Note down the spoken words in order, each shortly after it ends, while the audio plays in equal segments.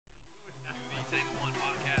listening to One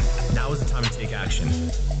Podcast. Now is the time to take action.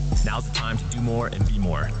 Now's the time to do more and be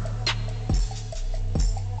more.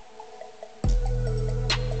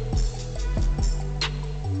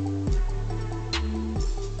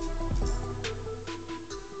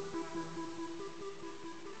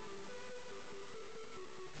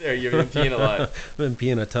 There, you've been peeing a lot. I've been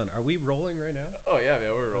peeing a ton. Are we rolling right now? Oh yeah,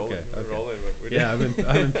 man, we're rolling. Okay, We're okay. rolling. Yeah, I've been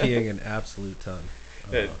peeing an absolute ton.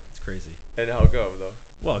 Yeah. It's crazy. And how come though?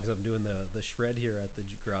 Well, because I'm doing the shred here at the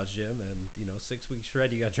garage gym, and 6 week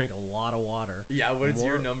shred, you got to drink a lot of water. Yeah, what's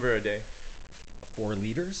your More- number a day? 4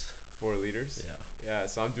 liters. 4 liters. Yeah. Yeah,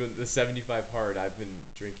 so I'm doing the 75 hard. I've been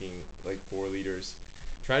drinking like 4 liters.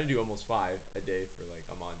 Trying to do almost 5 a day for like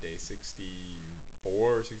I'm on day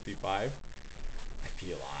 64 or 65. I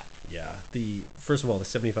pee a lot. Yeah. First of all, the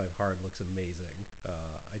 75 hard looks amazing.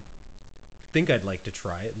 I think I'd like to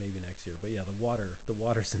try it maybe next year. But yeah, the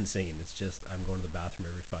water's insane. It's just I'm going to the bathroom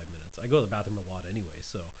every 5 minutes. I go to the bathroom a lot anyway,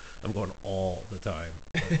 so I'm going all the time.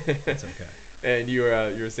 But it's okay. And you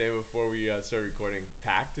were saying before we started recording,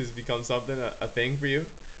 packed has become something a thing for you.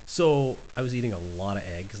 So I was eating a lot of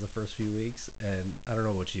eggs the first few weeks, and I don't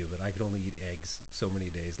know about you, but I could only eat eggs so many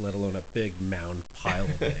days, let alone a big mound pile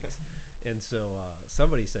of eggs. And so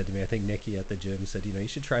somebody said to me, I think Nikki at the gym said, you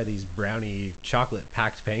should try these brownie chocolate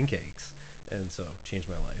packed pancakes. And so changed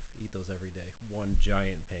my life. Eat those every day. One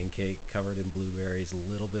giant pancake covered in blueberries, a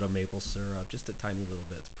little bit of maple syrup, just a tiny little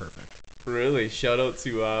bit. It's perfect. Really, shout out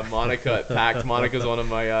to Monica at Packed. Monica's one of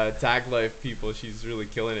my Tag Life people. She's really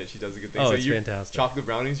killing it. She does a good thing. Oh, so it's fantastic. Chocolate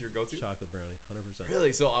brownies, your go-to? Chocolate brownie, 100%.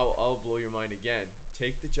 Really? So I'll blow your mind again.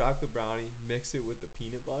 Take the chocolate brownie, mix it with the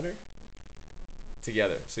peanut butter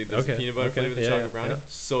together. So there's the Okay, peanut butter okay, flavor with the yeah, chocolate yeah, brownie. yeah.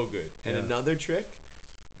 So good. And Yeah. another trick,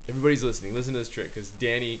 everybody's listening. Listen to this trick because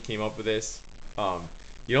Danny came up with this.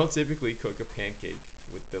 You don't typically cook a pancake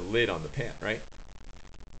with the lid on the pan, right?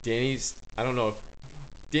 I don't know if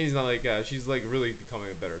Danny's not like, she's like really becoming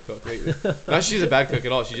a better cook lately. Not she's a bad cook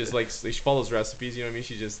at all. She just she follows recipes, you know what I mean?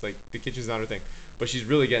 She just like, the kitchen's not her thing. But she's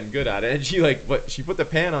really getting good at it. And she put the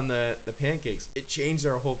pan on the pancakes. It changed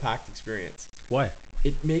our whole packed experience. Why?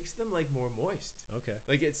 It makes them like more moist. Okay.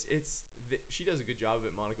 Like she does a good job of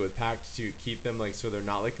it, Monica, with packed to keep them like so they're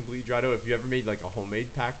not like completely dried out. If you ever made like a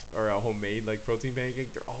homemade packed or a homemade like protein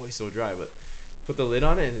pancake, they're always so dry. But put the lid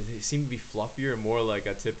on it and they seem to be fluffier and more like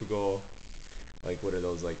a typical, like what are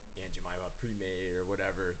those like Aunt Jemima pre-made or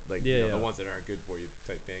whatever, like Yeah, the yeah. ones that aren't good for you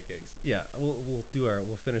type pancakes. Yeah, we'll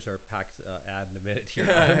finish our packed ad in a minute here.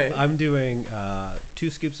 I'm doing 2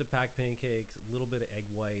 scoops of packed pancakes, a little bit of egg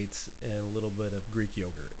whites, and a little bit of Greek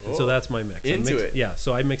yogurt. And so Oh, that's my mix. it. Yeah,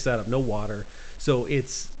 so I mix that up, no water. So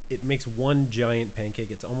it makes one giant pancake.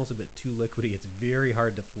 It's almost a bit too liquidy. It's very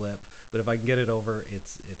hard to flip, but if I can get it over,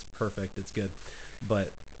 it's perfect. It's good.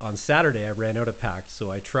 But on Saturday, I ran out of packed,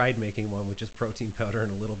 so I tried making one with just protein powder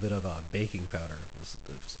and a little bit of baking powder.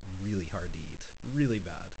 It was really hard to eat, really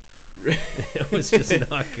bad. It was just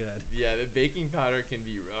not good. Yeah, the baking powder can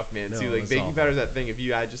be rough, man. No, too. it Like was baking awful. powder's that thing. If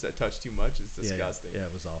you add just a touch too much, it's Yeah, disgusting. Yeah,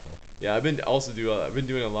 it was awful. Yeah, I've been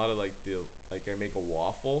doing a lot of like I make a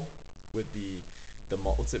waffle with the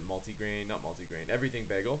what's it, multigrain, not multigrain, everything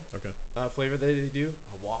bagel Okay. flavor that they do.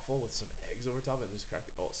 A waffle with some eggs over top and just crack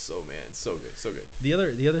it. Oh, so good, so good. The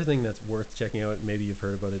other thing that's worth checking out, maybe you've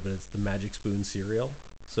heard about it, but it's the Magic Spoon cereal.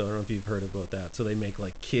 So I don't know if you've heard about that. So they make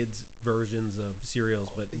like kids versions of cereals,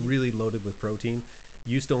 but really loaded with protein.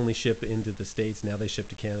 Used to only ship into the States. Now they ship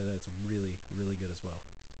to Canada. It's really, really good as well.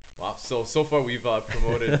 Wow, so far we've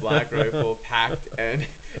promoted Black Rifle, Packed, and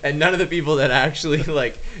none of the people that actually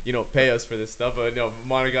pay us for this stuff. But no,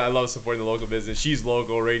 Monica, I love supporting the local business. She's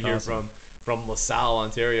local, right here Awesome. from LaSalle,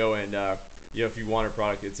 Ontario, and if you want her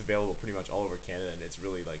product, it's available pretty much all over Canada, and it's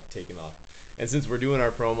really like taken off. And since we're doing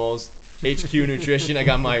our promos, HQ Nutrition, I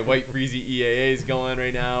got my white freezy EAAs going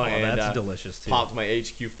right now, Oh, and that's delicious too. popped my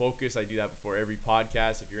HQ Focus. I do that before every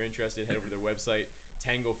podcast. If you're interested, head over to their website.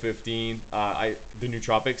 Tango 15. The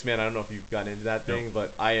nootropics, man. I don't know if you've gotten into that thing,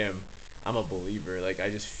 but I'm a believer. Like I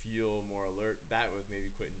just feel more alert. That with maybe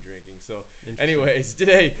quitting drinking. So, Interesting. anyways,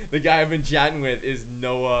 today the guy I've been chatting with is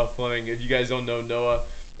Noah Fleming. If you guys don't know Noah,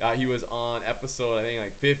 he was on episode I think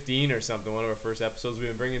like 15 or something. One of our first episodes. We've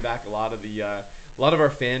been bringing back a lot of our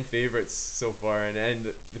fan favorites so far, and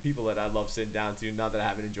the people that I love sitting down to. Not that I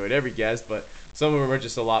haven't enjoyed every guest, but some of them are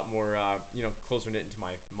just a lot more closer knit into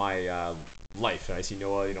my life. And I see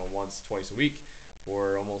Noah once, twice a week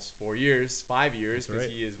for almost 5 years, because right.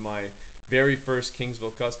 he is my very first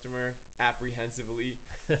Kingsville customer. Apprehensively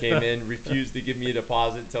came in, refused to give me a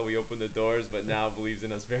deposit until we opened the doors, but now believes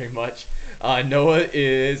in us very much. Noah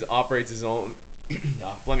operates his own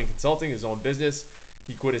Fleming Consulting, his own business.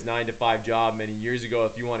 He quit his 9-to-5 job many years ago.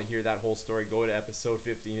 If you want to hear that whole story, go to episode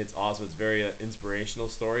 15. It's awesome. It's very inspirational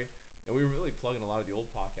story. And we were really plugging a lot of the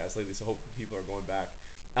old podcasts lately, so hope people are going back.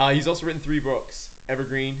 He's also written 3 books: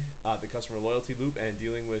 Evergreen, The Customer Loyalty Loop, and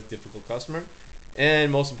Dealing with Difficult Customer.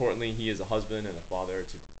 And most importantly, he is a husband and a father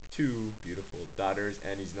to 2 beautiful daughters,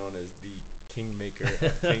 and he's known as the Kingmaker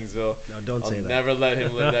of Kingsville. No, don't say I'll that. never let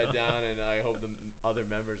him live that down, and I hope the other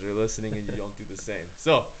members are listening and you don't do the same.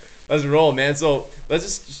 So let's roll, man. So let's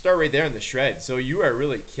just start right there in the shred. So you are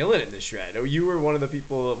really killing it in the shred. You were one of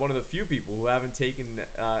the few people who haven't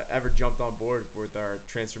ever jumped on board with our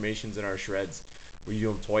transformations and our shreds. We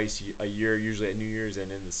do them twice a year, usually at New Year's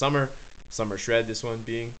and in the summer shred, this one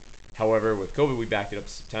being. However, with COVID, we backed it up to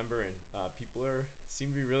September, and people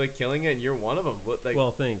seem to be really killing it, and you're one of them.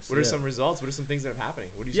 Well, thanks. What are some results? What are some things that are happening?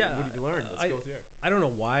 What have you learned? Let's go through it. I don't know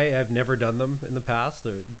why I've never done them in the past.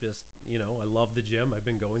 They're just, I love the gym. I've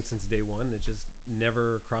been going since day one. It just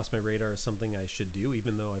never crossed my radar as something I should do,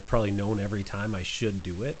 even though I've probably known every time I should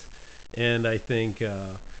do it. And I think,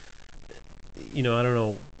 I don't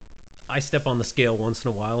know. I step on the scale once in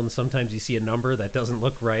a while, and sometimes you see a number that doesn't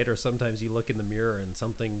look right, or sometimes you look in the mirror and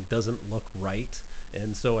something doesn't look right.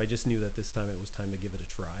 And so I just knew that this time it was time to give it a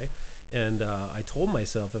try. And I told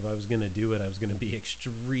myself if I was going to do it, I was going to be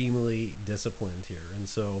extremely disciplined here.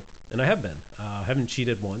 And I have been. I haven't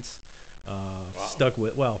cheated once. Wow. Stuck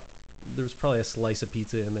with, there's probably a slice of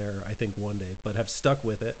pizza in there, I think, one day, but have stuck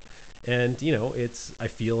with it. And, I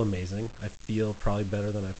feel amazing. I feel probably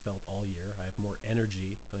better than I've felt all year. I have more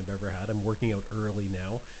energy than I've ever had. I'm working out early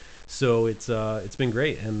now. So it's been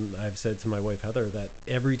great. And I've said to my wife, Heather, that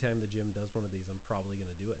every time the gym does one of these, I'm probably going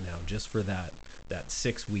to do it now just for that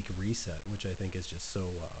 6-week reset, which I think is just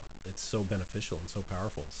it's so beneficial and so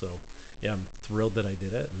powerful. So, yeah, I'm thrilled that I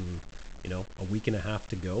did it. And, a week and a half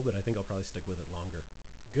to go, but I think I'll probably stick with it longer.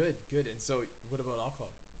 Good. And so what about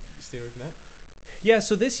alcohol? You stay away from that? Yeah,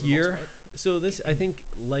 so I think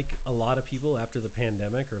like a lot of people after the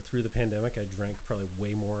pandemic or through the pandemic, I drank probably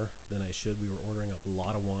way more than I should. We were ordering up a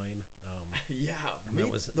lot of wine. Yeah,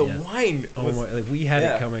 wine. Oh my, we had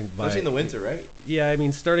it coming by. Especially in the winter, right? Yeah, I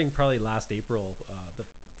mean, starting probably last April, the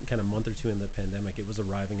kind of month or two in the pandemic, it was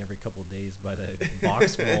arriving every couple of days by the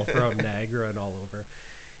box full from Niagara and all over.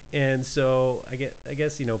 And so I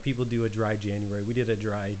guess, people do a dry January. We did a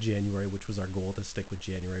dry January, which was our goal to stick with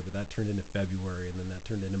January, but that turned into February, and then that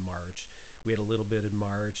turned into March. We had a little bit in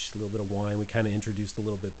March, a little bit of wine. We kind of introduced a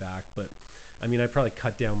little bit back, but I mean, I probably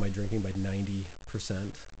cut down my drinking by 90%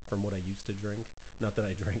 from what I used to drink. Not that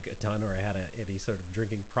I drank a ton or I had any sort of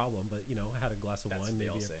drinking problem, but I had a glass of wine.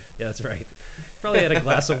 Maybe. Yeah, that's right. Probably had a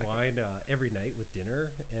glass of wine every night with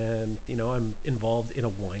dinner, and I'm involved in a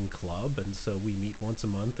wine club, and so we meet once a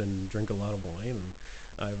month and drink a lot of wine.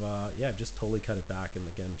 And I've just totally cut it back, and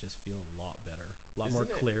again, just feel a lot better, a lot more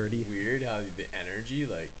clarity. Weird how the energy,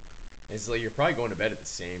 it's like you're probably going to bed at the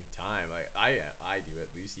same time. Like I do,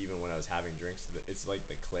 at least, even when I was having drinks. It's like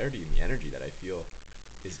the clarity and the energy that I feel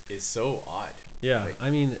is so odd. Yeah,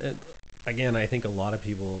 I mean, again, I think a lot of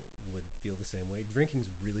people would feel the same way. Drinking's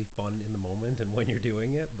really fun in the moment and when you're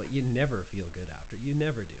doing it, but you never feel good after. You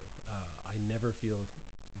never do. I never feel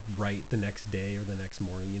right the next day or the next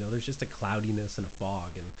morning. There's just a cloudiness and a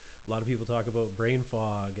fog, and a lot of people talk about brain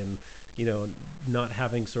fog and not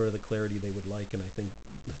having sort of the clarity they would like, and I think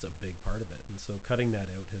that's a big part of it. And so cutting that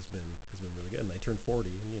out has been really good. And I turned 40,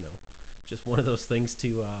 and just one of those things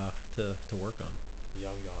to work on.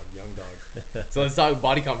 Young dog. So let's talk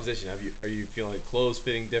body composition. Are you feeling like clothes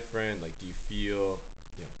fitting different? Like, do you feel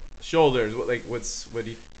shoulders? What do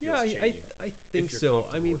you feel? Yeah, I think so.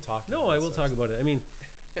 I mean, I will talk about it. I mean,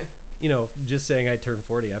 just saying I turned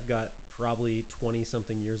 40, I've got probably 20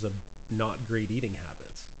 something years of not great eating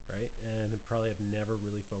habits, right? And probably have never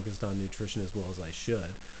really focused on nutrition as well as I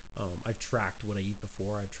should. I've tracked what I eat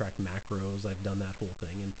before. I've tracked macros. I've done that whole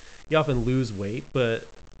thing, and you often lose weight, but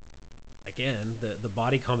again, the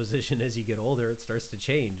body composition as you get older, it starts to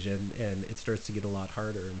change, and it starts to get a lot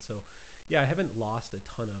harder. And so, yeah, I haven't lost a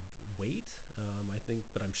ton of weight, I think,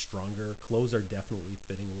 but I'm stronger. Clothes are definitely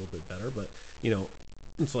fitting a little bit better, but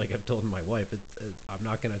it's like I've told my wife, I'm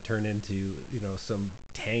not going to turn into some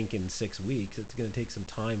tank in 6 weeks. It's going to take some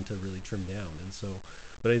time to really trim down. And so,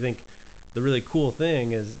 but I think the really cool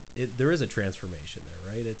thing is there is a transformation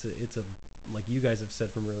there, right? It's a like you guys have said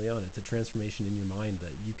from early on, it's a transformation in your mind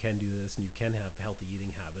that you can do this, and you can have healthy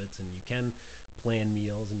eating habits, and you can plan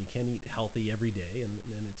meals, and you can eat healthy every day, and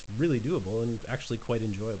it's really doable and actually quite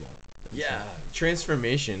enjoyable. Yeah,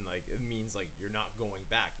 transformation, it means you're not going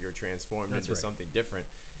back, you're transformed into something different.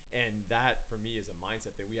 And that for me is a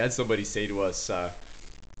mindset thing. We had somebody say to us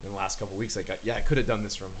in the last couple of weeks, like, yeah, I could have done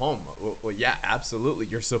this from home. Well, yeah, absolutely.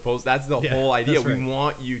 You're supposed. That's the Yeah, whole idea. that's right. We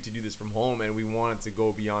want you to do this from home, and we want it to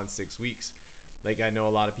go beyond 6 weeks. Like, I know a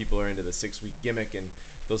lot of people are into the 6 week gimmick and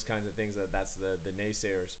those kinds of things. That's the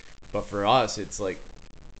naysayers. But for us, it's like,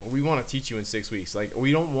 we want to teach you in 6 weeks. Like,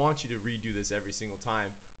 we don't want you to redo this every single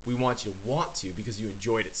time. We want you to want to, because you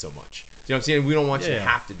enjoyed it so much. You know what I'm saying? We don't want you to Yeah.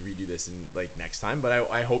 have to redo this in like next time, but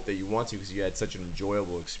I hope that you want to, because you had such an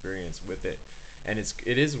enjoyable experience with it. And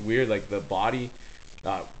it is weird, like the body,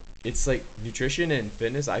 it's like nutrition and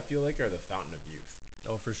fitness, I feel like, are the fountain of youth.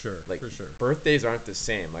 Oh, for sure. Like, For sure. birthdays aren't the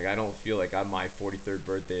same. Like, I don't feel like my 43rd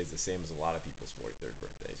birthday is the same as a lot of people's 43rd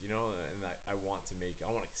birthdays, you know? And I want to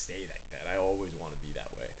stay like that. I always want to be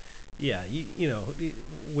that way. Yeah, you know,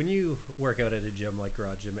 when you work out at a gym like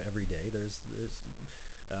Garage Gym every day, there's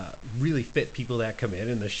really fit people that come in,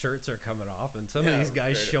 and the shirts are coming off, and some of Yeah, these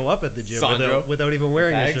guys right. show up at the gym Sandro. without even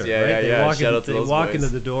wearing a Tags, shirt, yeah, right? yeah, They yeah. walk, Shout out to they those walk boys. into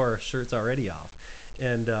the door, shirts already off.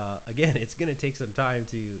 And again, it's going to take some time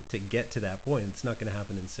to get to that point. It's not going to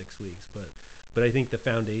happen in 6 weeks, but I think the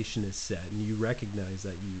foundation is set, and you recognize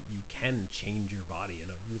that you can change your body in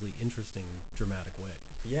a really interesting, dramatic way.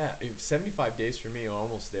 Yeah, 75 days for me. I'm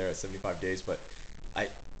almost there at 75 days, but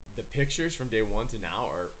the pictures from day one to now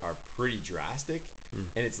are pretty drastic, and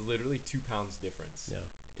it's literally 2 pounds difference. Yeah.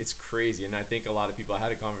 It's crazy, and I think a lot of people. I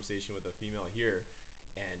had a conversation with a female here,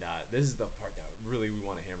 and this is the part that really we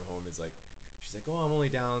want to hammer home, is like, she's like, oh, I'm only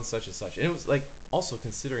down such and such, and it was like, also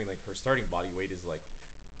considering like her starting body weight is like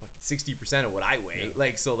 60% of what I weigh. Yeah.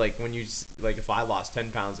 Like, so like when you like, if I lost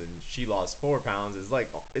 10 pounds and she lost 4 pounds, it's like,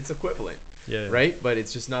 it's equivalent. Yeah. Right? But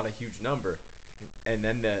it's just not a huge number. And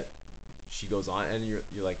then she goes on, and you're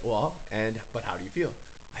like, well, but how do you feel?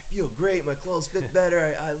 I feel great. My clothes fit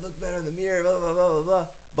better. I look better in the mirror. Blah blah blah blah blah.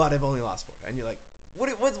 But I've only lost 4. And you're like,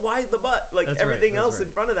 why the but? Like, That's everything right, that's else in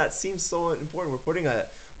right. front of that seems so important.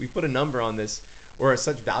 We put a number on this, or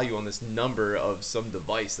such value on this number of some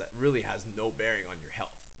device that really has no bearing on your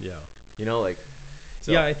health. Yeah. You know, like.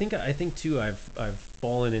 So, Yeah, I think too. I've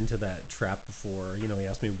fallen into that trap before. You know, he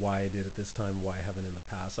asked me why I did it this time, why I haven't in the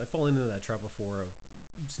past. I've fallen into that trap before of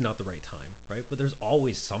it's not the right time, right? But there's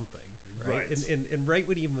always something, right? Right. And right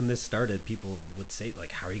when this started, people would say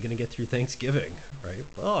like, "How are you going to get through Thanksgiving?" Right?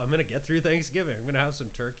 Well, I'm going to get through Thanksgiving. I'm going to have some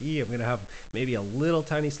turkey. I'm going to have maybe a little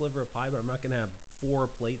tiny sliver of pie, but I'm not going to have 4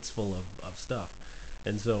 plates full of stuff.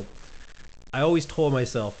 And so I always told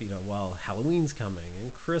myself, you know, well, Halloween's coming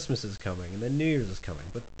and Christmas is coming and then New Year's is coming,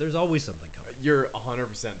 but there's always something coming. You're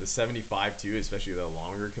 100%. The 75 too, especially the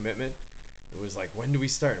longer commitment. It was like, when do we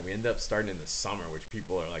start? And we ended up starting in the summer, which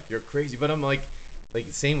people are like, you're crazy. But I'm like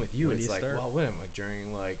same with you. When do It's you like, start? well, when? Like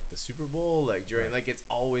during like the Super Bowl, like during Right. like, it's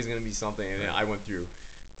always gonna be something. And Right. I went through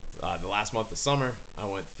the last month of summer. I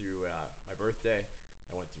went through my birthday.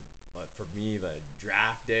 I went through. For me, the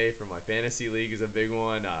draft day for my fantasy league is a big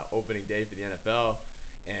one. Opening day for the NFL,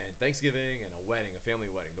 and Thanksgiving, and a family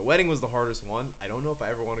wedding. The wedding was the hardest one. I don't know if I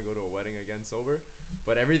ever want to go to a wedding again sober,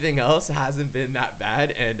 but everything else hasn't been that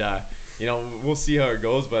bad. And you know, we'll see how it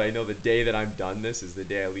goes. But I know the day that I'm done this is the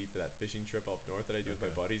day I leave for that fishing trip up north that I do with my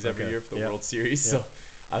buddies every Okay. year for the Yeah. World Series. Yeah. So.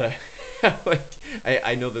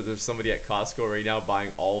 I know that there's somebody at Costco right now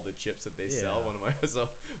buying all the chips that they sell. Yeah. So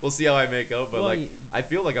we'll see how I make out. But Well, like, I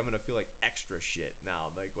feel like I'm gonna feel like extra shit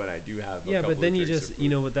now. Like when I do have. Yeah, but then you drinks just, or you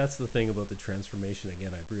food. know what, that's the thing about the transformation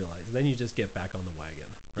again, I've realized. Then you just get back on the wagon,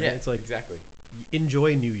 right? Yeah, It's like, exactly.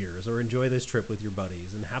 enjoy New Year's or enjoy this trip with your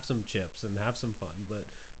buddies and have some chips and have some fun. But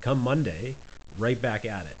come Monday, right back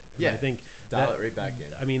at it. And Yeah, I think dial it right back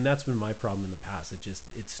in. I mean, that's been my problem in the past.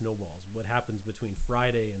 It snowballs. What happens between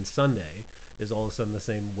Friday and Sunday is all of a sudden the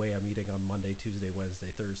same way I'm eating on Monday, Tuesday,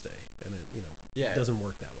 Wednesday, Thursday, and Yeah. it doesn't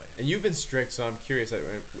work that way. And you've been strict, so I'm curious.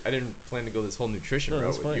 I didn't plan to go this whole nutrition No, route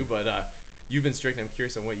that's with fine. you, but you've been strict. I'm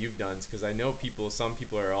curious on what you've done, because I know some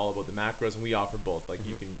people are all about the macros, and we offer both. Like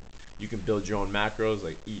you can build your own macros,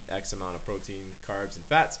 like eat X amount of protein, carbs, and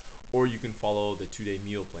fats, or you can follow the 2-day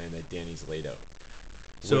meal plan that Danny's laid out.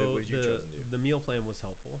 So what did you chosen to do? the meal plan was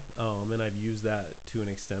helpful, and I've used that to an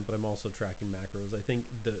extent. But I'm also tracking macros. I think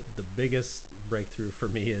the biggest breakthrough for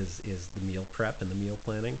me is the meal prep and the meal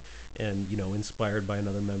planning, and inspired by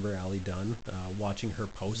another member, Allie Dunn, watching her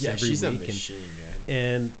posts Yeah, every she's a week, machine, man.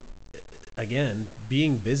 and again,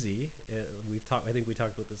 being busy. We've talked. I think we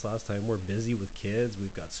talked about this last time. We're busy with kids.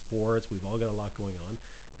 We've got sports. We've all got a lot going on.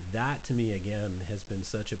 That to me again has been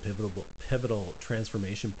such a pivotal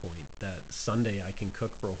transformation point, that Sunday I can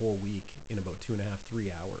cook for a whole week in about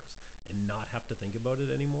 2.5-3 hours and not have to think about it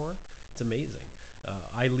anymore. It's amazing.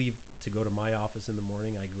 I leave to go to my office in the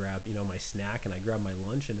morning. I grab, my snack, and I grab my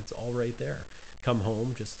lunch, and it's all right there. Come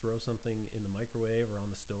home, just throw something in the microwave or on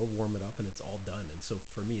the stove, warm it up, and it's all done. And so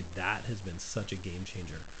for me, that has been such a game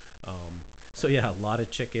changer. So yeah, a lot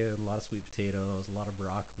of chicken, a lot of sweet potatoes, a lot of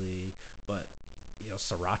broccoli, but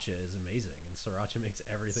sriracha is amazing, and sriracha makes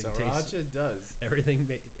everything Sriracha does. everything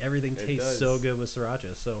It tastes does. so good with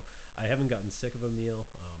sriracha. So I haven't gotten sick of a meal.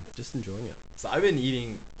 Just enjoying it. So I've been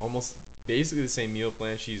eating almost basically the same meal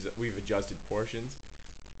plan. We've adjusted portions.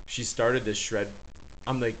 She started this shred.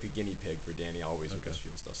 I'm like the guinea pig for Danny always with this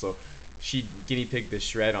fuel stuff. So she guinea pigged the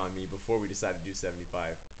shred on me before we decided to do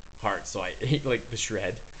 75 hard. So I ate like the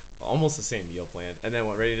shred, almost the same meal plan, and then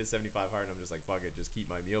went ready to 75 hard. And I'm just like, fuck it, just keep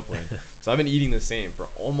my meal plan. So I've been eating the same for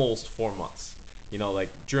almost 4 months. Like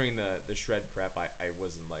during the shred prep, I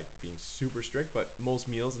wasn't like being super strict, but most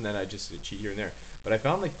meals, and then I just cheat here and there. But I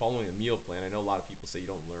found like following a meal plan. I know a lot of people say you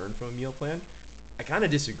don't learn from a meal plan. I kind of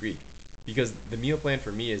disagree, because the meal plan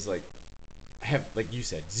for me is like, I have, like you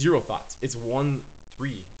said, zero thoughts. It's 1,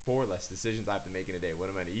 3, 4 less decisions I have to make in a day. What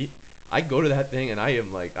am I to eat? I go to that thing and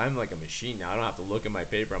I'm like a machine now. I don't have to look at my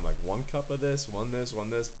paper. I'm like 1 cup of this, 1 this,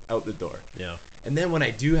 1 this, out the door. Yeah. And then when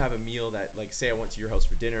I do have a meal that, like, say I went to your house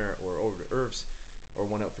for dinner or over to Irv's, or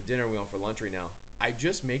went out for dinner, we went for lunch right now, I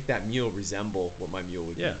just make that meal resemble what my meal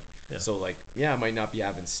would be. Yeah. So like, I might not be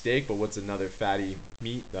having steak, but what's another fatty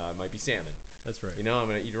meat? It might be salmon. That's right. I'm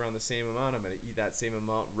gonna eat around the same amount. I'm gonna eat that same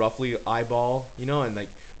amount, roughly eyeball. And like,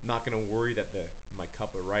 I'm not gonna worry that my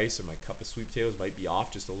cup of rice or my cup of sweet potatoes might be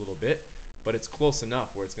off just a little bit, but it's close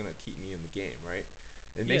enough where it's gonna keep me in the game, right?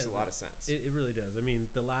 It makes a lot of sense. It really does. I mean,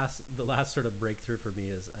 the last sort of breakthrough for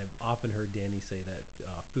me is I've often heard Danny say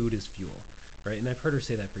that food is fuel, right? And I've heard her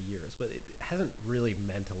say that for years, but it hasn't really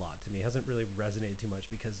meant a lot to me. It hasn't really resonated too much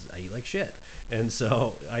because I eat like shit. And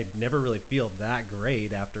so I never really feel that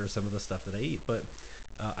great after some of the stuff that I eat. But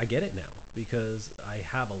I get it now because I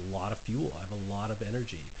have a lot of fuel. I have a lot of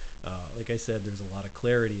energy. Like I said, there's a lot of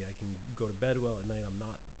clarity. I can go to bed well at night. I'm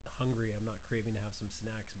not hungry. I'm not craving to have some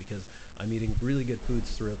snacks because I'm eating really good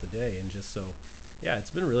foods throughout the day. And just so, yeah,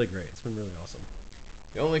 it's been really great. It's been really awesome.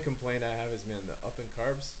 The only complaint I have is, man, the up in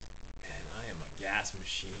carbs. Man, I am a gas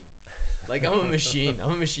machine. Like, I'm a machine.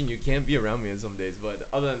 I'm a machine. You can't be around me in some days. But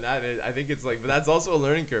other than that, I think it's like, but that's also a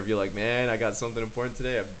learning curve. You're like, man, I got something important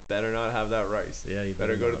today. I better not have that rice. Yeah, you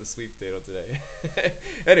better go not. to the sweet potato today.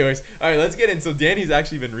 Anyways, all right, let's get in. So Danny's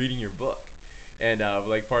actually been reading your book. And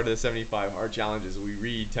like part of the 75 hard challenges, we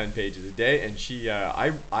read 10 pages a day. And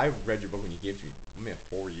I read your book when you gave it to me,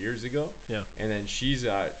 4 years ago. Yeah. And then she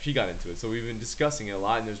got into it. So we've been discussing it a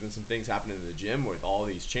lot, and there's been some things happening in the gym with all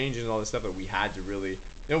these changes and all this stuff that we had to really,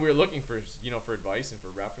 we were looking for, for advice and for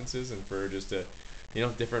references and for just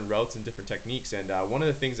different routes and different techniques. And one of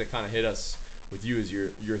the things that kind of hit us with you is your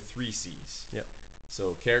 3 C's. Yep.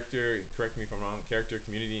 So character, correct me if I'm wrong, character,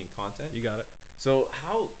 community, and content. You got it. So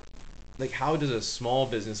how does a small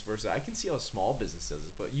business versus, I can see how a small business does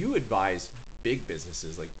it, but you advise big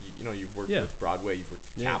businesses, like you've worked with Broadway, you've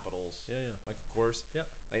worked with Capitals, like, of course,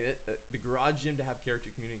 like the garage gym to have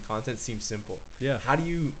character, community, and content seems simple. How do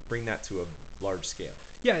you bring that to a large scale?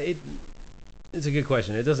 It's a good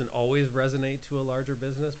question. It doesn't always resonate to a larger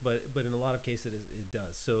business, but in a lot of cases it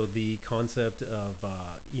does. So the concept of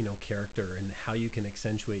character and how you can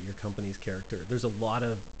accentuate your company's character, there's a lot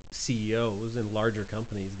of CEOs in larger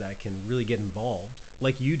companies that can really get involved,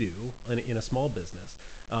 like you do in a small business,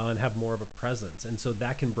 and have more of a presence. And so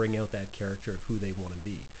that can bring out that character of who they want to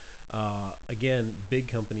be. Again, big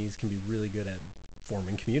companies can be really good at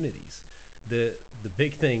forming communities. The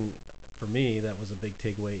big thing for me that was a big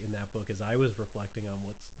takeaway in that book, as I was reflecting on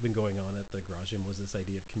what's been going on at the garage gym, was this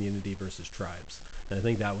idea of community versus tribes. And I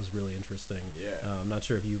think that was really interesting. I'm not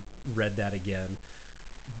sure if you read that again.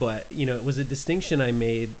 But, it was a distinction I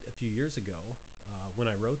made a few years ago when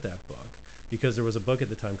I wrote that book, because there was a book at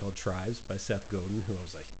the time called Tribes by Seth Godin, who I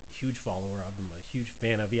was a huge follower of. I'm a huge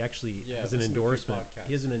fan of. He actually has an endorsement.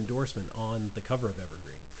 He has an endorsement on the cover of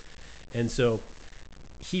Evergreen. And so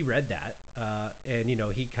he read that, and,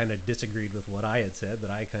 he kind of disagreed with what I had said,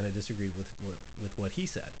 but I kind of disagreed with what he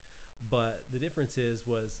said. But the difference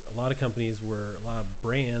was a lot of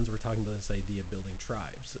brands were talking about this idea of building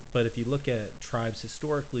tribes. But if you look at tribes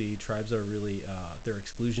historically, tribes are really, they're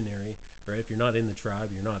exclusionary, right? If you're not in the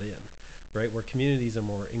tribe, you're not in, right? Where communities are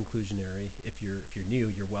more inclusionary. If you're new,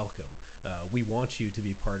 you're welcome. We want you to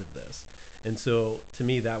be part of this. And so to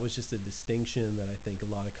me, that was just a distinction that I think a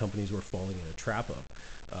lot of companies were falling in a trap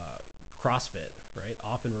of. CrossFit, right,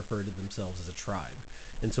 often referred to themselves as a tribe.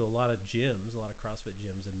 And so a lot of gyms, a lot of CrossFit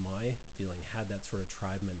gyms, in my feeling, had that sort of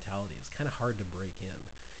tribe mentality. It's kind of hard to break in,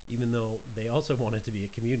 even though they also wanted to be a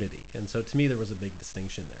community. And so to me, there was a big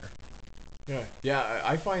distinction there. Yeah,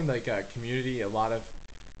 I find like community, a lot of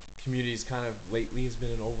communities kind of lately has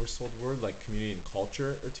been an oversold word. Like community and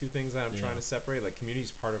culture are two things that I'm trying to separate. Like community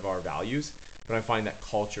is part of our values, but I find that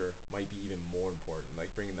culture might be even more important,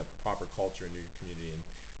 like bringing the proper culture into your community. And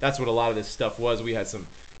that's what a lot of this stuff was. We had some,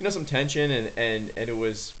 some tension, and it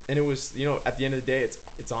was, at the end of the day,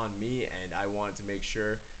 it's on me, and I wanted to make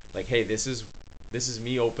sure, like, hey, this is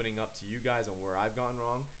me opening up to you guys on where I've gone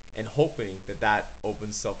wrong, and hoping that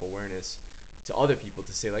opens self-awareness to other people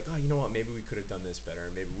to say, like, oh, you know what, maybe we could have done this better,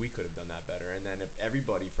 and maybe we could have done that better. And then if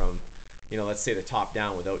everybody from, let's say the top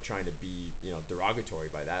down, without trying to be, derogatory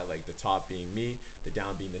by that, like the top being me, the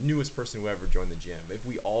down being the newest person who ever joined the gym, if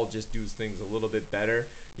we all just do things a little bit better,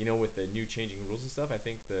 with the new changing rules and stuff, I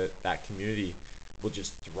think that community will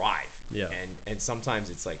just thrive. Yeah. And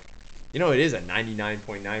sometimes it's like, it is a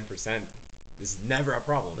 99.9%. This is never a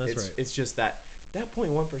problem. That's right. It's just that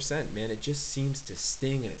 0.1%, man, it just seems to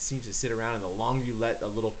sting, and it seems to sit around, and the longer you let a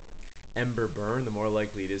little ember burn, the more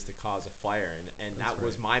likely it is to cause a fire. And that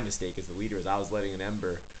was my mistake as the leader, is I was letting an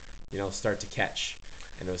ember, start to catch,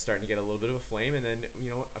 and it was starting to get a little bit of a flame. And then,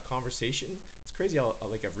 a conversation, it's crazy how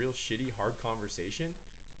like a real shitty, hard conversation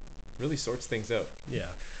really sorts things out. Yeah.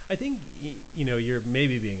 I think, you're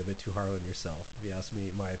maybe being a bit too hard on yourself, if you ask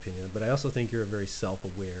me my opinion, but I also think you're a very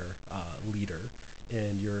self-aware leader,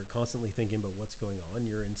 and you're constantly thinking about what's going on.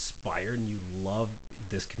 You're inspired, and you love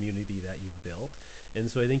this community that you've built. And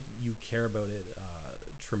so I think you care about it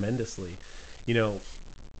tremendously.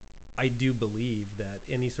 I do believe that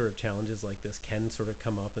any sort of challenges like this can sort of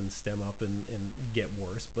come up and stem up and get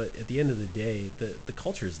worse. But at the end of the day, the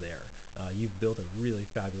culture is there. You've built a really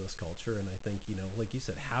fabulous culture. And I think, like you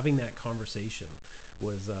said, having that conversation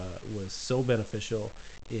was so beneficial.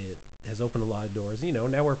 It has opened a lot of doors.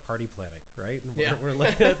 Now we're party planning, right? And we're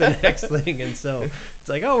looking at the next thing. And so it's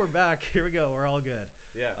like, oh, we're back. Here we go. We're all good.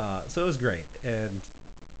 Yeah. So it was great. And,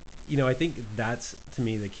 I think that's, to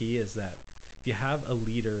me, the key is that if you have a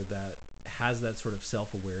leader that has that sort of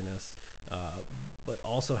self-awareness, but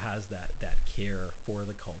also has that care for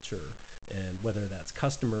the culture, and whether that's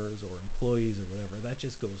customers or employees or whatever, that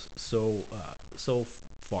just goes so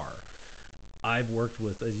far. I've worked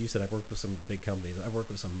with, as you said, I've worked with some big companies. I've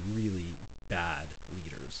worked with some really bad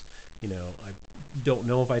leaders. I don't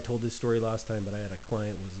know if I told this story last time, but I had a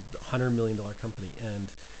client who was a $100 million company,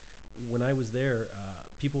 and when I was there,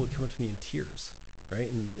 people would come up to me in tears. Right,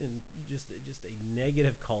 and just a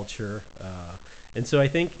negative culture, and so I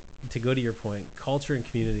think, to go to your point, culture and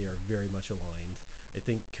community are very much aligned. I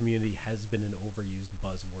think community has been an overused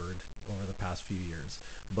buzzword over the past few years,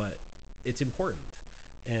 but it's important.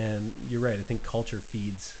 And you're right. I think culture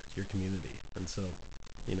feeds your community, and so,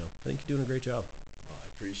 I think you're doing a great job. Oh, I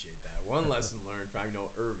appreciate that. One lesson learned from,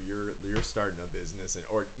 Irv, you're starting a business,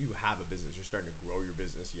 or you have a business. You're starting to grow your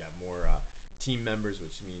business. You have more team members,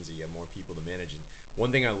 which means that you have more people to manage. And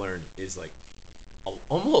one thing I learned is, like,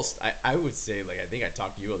 almost, I would say, like, I think I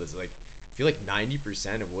talked to you about this, like, I feel like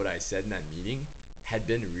 90% of what I said in that meeting had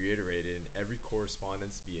been reiterated in every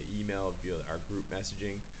correspondence, via email, via our group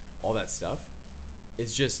messaging, all that stuff.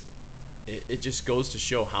 It's just, it just goes to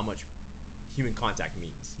show how much human contact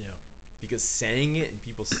means. Yeah. Because saying it and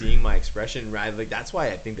people seeing my expression, right? Like, that's why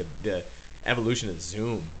I think the evolution of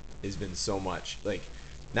Zoom has been so much. Like,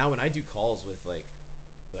 now when I do calls with like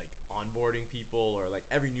onboarding people, or like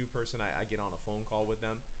every new person I get on a phone call with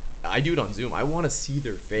them, I do it on Zoom. I want to see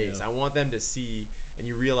their face. Yeah. I want them to see, and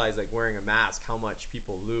you realize, like, wearing a mask, how much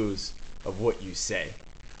people lose of what you say.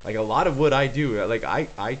 Like, a lot of what I do, like,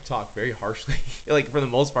 I talk very harshly, like, for the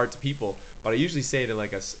most part, to people, but I usually say it in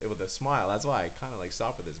like with a smile. That's why I kind of like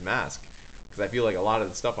stop with this mask, because I feel like a lot of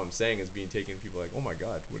the stuff I'm saying is being taken to people like, oh my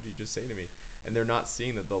God, what did you just say to me? And they're not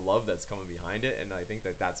seeing the love that's coming behind it. And I think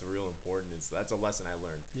that's real important. That's a lesson I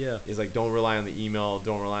learned. Yeah. Is like, don't rely on the email,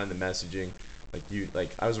 don't rely on the messaging.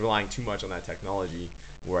 Like I was relying too much on that technology,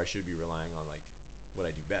 where I should be relying on like what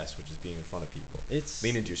I do best, which is being in front of people.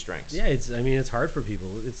 Lean into your strengths. Yeah, it's hard for people.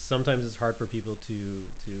 Sometimes it's hard for people to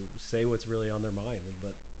say what's really on their mind.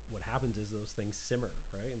 But what happens is those things simmer,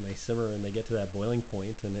 right? And they simmer and they get to that boiling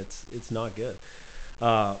point, and it's not good.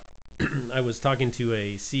 I was talking to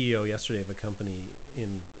a CEO yesterday of a company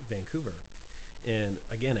in Vancouver, and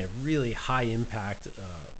again, a really high impact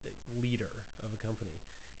leader of a company.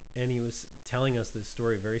 and he was telling us this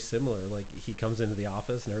story very similar. Like, he comes into the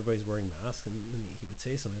office and everybody's wearing masks, and he would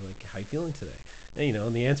say something like, "How you feeling today?" And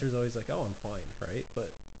and the answer is always like, "Oh, I'm fine," right?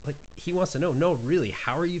 But like, he wants to know, no, really,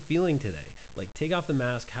 how are you feeling today? Like, take off the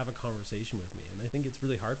mask, have a conversation with me. And I think it's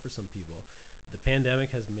really hard for some people. The pandemic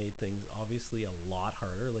has made things obviously a lot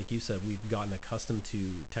harder. Like you said, we've gotten accustomed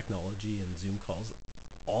to technology and Zoom calls.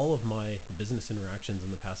 All of my business interactions in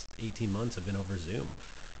the past 18 months have been over Zoom.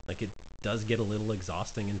 Like, it does get a little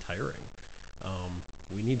exhausting and tiring.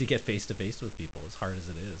 We need to get face to face with people, as hard as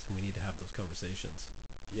it is, and we need to have those conversations.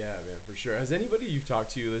 Yeah, man, for sure. Has anybody you've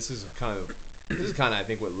talked to? This is kind of I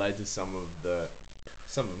think what led to some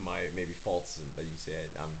of my maybe faults that you say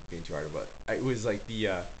I'm being too hard about. It was like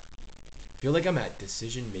I feel like I'm at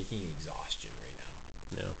decision making exhaustion right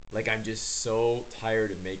now. Yeah. Like, I'm just so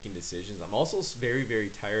tired of making decisions. I'm also very, very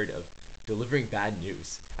tired of delivering bad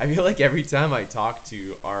news. I feel like every time I talk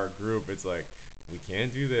to our group, it's like, we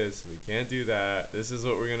can't do this, we can't do that. This is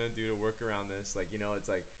what we're gonna do to work around this. Like, it's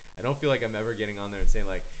like I don't feel like I'm ever getting on there and saying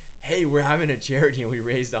like, hey, we're having a charity and we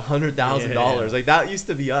raised $100,000. Yeah. Like, that used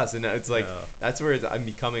to be us, and it's like Yeah. that's where I'm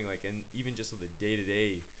becoming like, and even just with the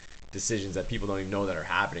day-to-day decisions that people don't even know that are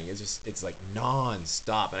happening. It's like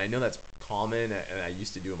non-stop, and I know that's common, and I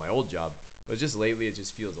used to do in my old job, but just lately it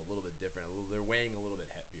just feels a little bit different. They're weighing a little bit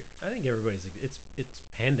heavier. I think everybody's it's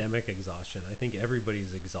pandemic exhaustion. I think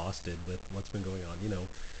everybody's exhausted with what's been going on.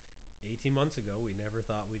 18 months ago, we never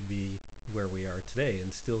thought we'd be where we are today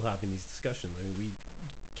and still having these discussions. I mean, we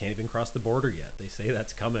can't even cross the border yet. They say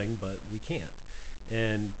that's coming, but we can't.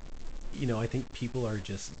 And I think people are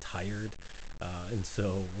just tired, and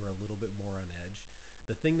so we're a little bit more on edge.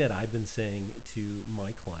 The thing that I've been saying to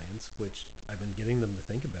my clients, which I've been getting them to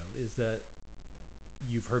think about, is that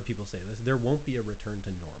you've heard people say this, there won't be a return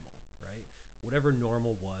to normal, right? Whatever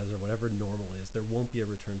normal was or whatever normal is, there won't be a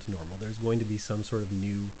return to normal. There's going to be some sort of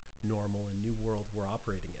new normal and new world we're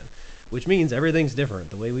operating in, which means everything's different.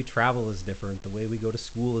 The way we travel is different. The way we go to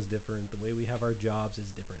school is different. The way we have our jobs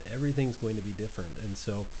is different. Everything's going to be different. And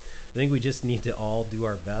so I think we just need to all do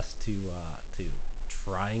our best to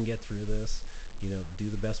try and get through this. Do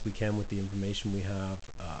the best we can with the information we have,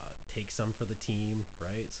 take some for the team,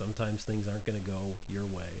 right? Sometimes things aren't going to go your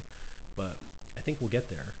way, but I think we'll get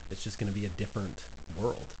there. It's just going to be a different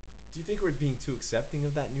world. Do you think we're being too accepting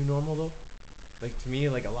of that new normal, though? Like, to me,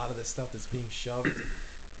 like, a lot of the stuff that's being shoved,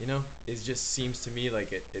 it just seems to me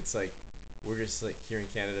like it's like we're just, like, here in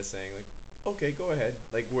Canada saying, like, okay, go ahead.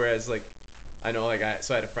 Like, whereas, like, I know, like, I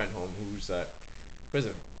had a friend home who's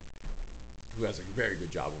prison, who has a very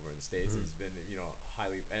good job over in the States. Mm-hmm. He's been,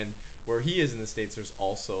 highly, and where he is in the States, there's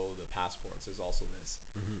also the passports. There's also this.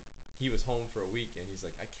 Mm-hmm. He was home for a week, and he's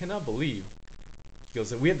like, I cannot believe. He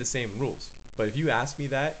goes, we have the same rules. But if you ask me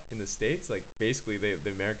that in the States, like, basically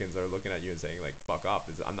the Americans are looking at you and saying, like, fuck off.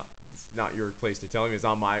 It's not your place to tell me.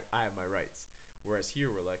 I have my rights. Whether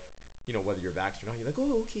here we're like, whether you're vaxxed or not, you're like,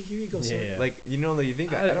 oh, okay, here you go. So, Yeah. like, you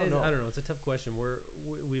think that, I don't know. I don't know. It's a tough question.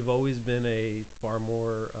 We've always been a far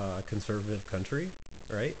more conservative country,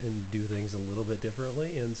 right? And do things a little bit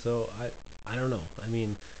differently. And so I don't know. I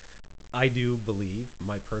mean, I do believe,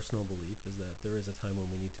 my personal belief is that there is a time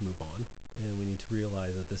when we need to move on and we need to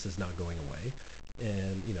realize that this is not going away.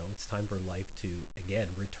 And, it's time for life to, again,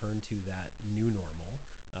 return to that new normal.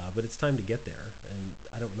 But it's time to get there. And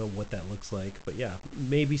I don't know what that looks like. But yeah,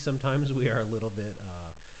 maybe sometimes we are a little bit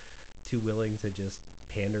too willing to just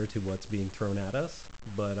pander to what's being thrown at us.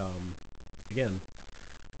 But again,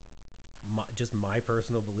 my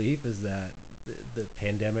personal belief is that the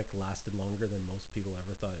pandemic lasted longer than most people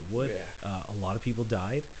ever thought it would. Yeah. A lot of people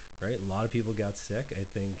died, right? A lot of people got sick, I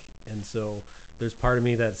think. And so there's part of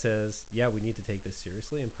me that says, yeah, we need to take this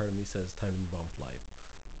seriously. And part of me says, time to move on with life.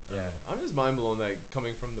 Yeah, I'm just mind blown that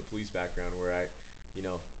coming from the police background where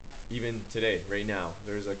even today, right now,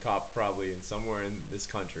 there's a cop probably somewhere in this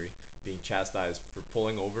country being chastised for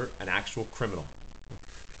pulling over an actual criminal.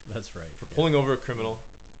 That's right. For pulling over a criminal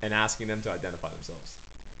and asking them to identify themselves.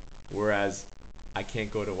 Whereas I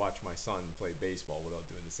can't go to watch my son play baseball without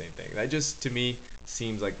doing the same thing. That just, to me,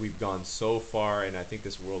 seems like we've gone so far, and I think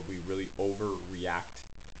this world, we really overreact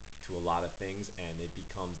to a lot of things, and it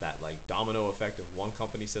becomes that like domino effect of one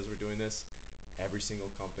company says we're doing this, every single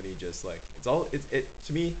company just like it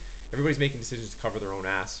to me, everybody's making decisions to cover their own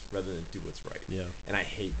ass rather than do what's right. Yeah. And I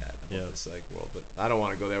hate that about Yeah. this like world, but I don't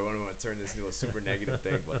want to go there. I don't want to turn this into a super negative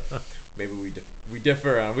thing, but maybe we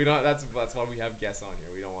differ. We don't. That's why we have guests on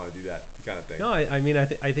here. We don't want to do that kind of thing. No, I mean, I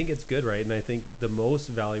think it's good, right? And I think the most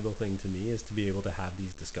valuable thing to me is to be able to have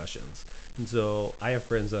these discussions. And so I have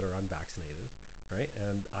friends that are unvaccinated, right?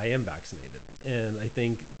 And I am vaccinated. And I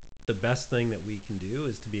think the best thing that we can do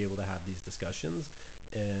is to be able to have these discussions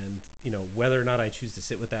And whether or not I choose to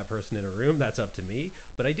sit with that person in a room, that's up to me,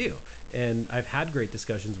 but I do. And I've had great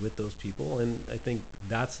discussions with those people, and I think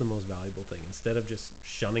that's the most valuable thing. Instead of just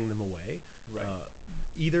shunning them away, Right.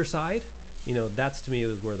 either side, that's to me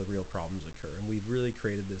is where the real problems occur. And we've really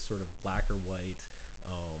created this sort of black or white,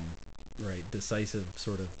 right, decisive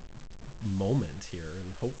sort of moment here,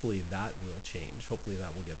 and hopefully that will change. Hopefully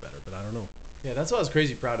that will get better, but I don't know. Yeah, that's why I was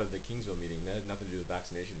crazy proud of the Kingsville meeting. That had nothing to do with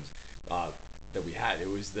vaccinations that we had. It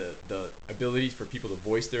was the ability for people to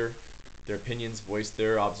voice their opinions, voice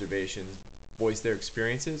their observations, voice their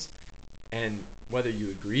experiences, and whether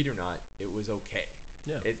you agreed or not, it was okay.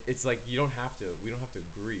 Yeah. It's like we don't have to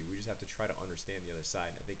agree. We just have to try to understand the other side.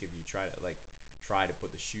 And I think if you try to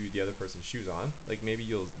put the other person's shoes on, like maybe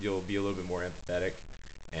you'll be a little bit more empathetic,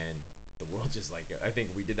 and the world just I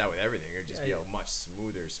think we did that with everything. It'd just be a much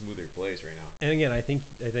smoother place right now. And again, I think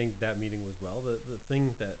that meeting was well. The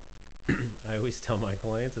thing that I always tell my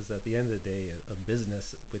clients is at the end of the day, a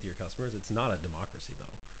business with your customers, it's not a democracy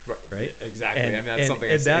though. Right? Exactly. And, I mean, that's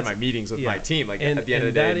something I say in my meetings with my team. Like at the end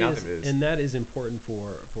of the day, nothing is. And that is important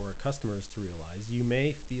for customers to realize. You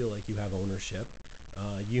may feel like you have ownership.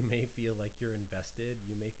 You may feel like you're invested.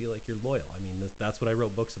 You may feel like you're loyal. I mean, that's what I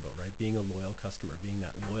wrote books about, right? Being a loyal customer, being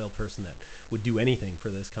that loyal person that would do anything for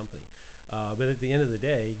this company. But at the end of the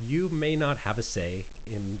day, you may not have a say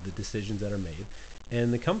in the decisions that are made.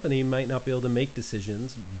 And the company might not be able to make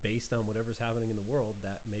decisions based on whatever's happening in the world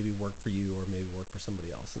that maybe work for you or maybe work for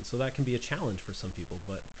somebody else. And so that can be a challenge for some people.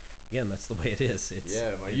 But again, that's the way it is.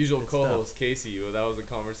 My usual co-host Casey, that was a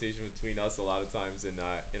conversation between us a lot of times in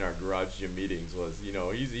our garage gym meetings. Was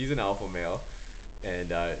he's an alpha male,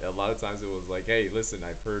 and a lot of times it was like, hey, listen,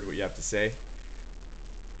 I've heard what you have to say.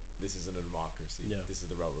 This isn't a democracy. Yeah. This is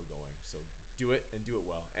the route we're going. So do it and do it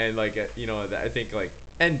well. And I think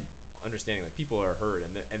and understanding people are heard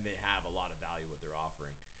and they have a lot of value what they're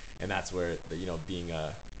offering, and that's where being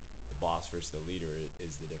the boss versus the leader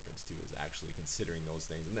is the difference too, is actually considering those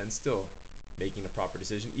things and then still making a proper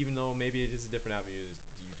decision, even though maybe it is a different avenue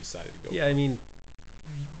you decided to go. Yeah, I mean,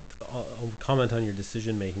 I'll comment on your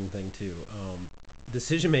decision making thing too.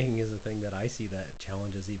 Decision making is a thing that I see that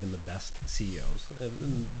challenges even the best CEOs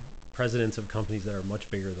and presidents of companies that are much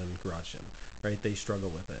bigger than Garage Gym, right? They struggle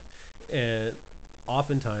with it. And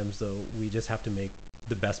oftentimes, though, we just have to make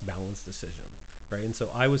the best balanced decision, right? And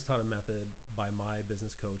so I was taught a method by my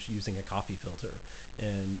business coach using a coffee filter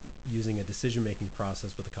and using a decision-making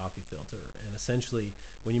process with a coffee filter. And essentially,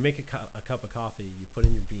 when you make a cup of coffee, you put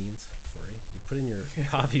in your beans, you put in your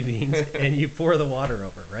coffee beans, and you pour the water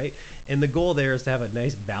over, right? And the goal there is to have a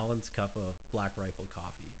nice balanced cup of Black Rifle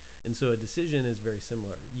coffee. And so a decision is very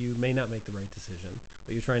similar. You may not make the right decision,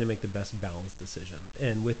 but you're trying to make the best balanced decision.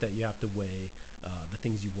 And with that, you have to weigh the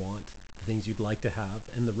things you want, the things you'd like to have,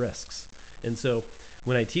 and the risks. And so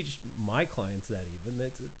when I teach my clients that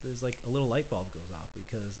there's like a little light bulb goes off,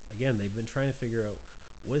 because again, they've been trying to figure out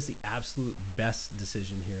what is the absolute best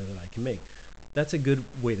decision here that I can make. That's a good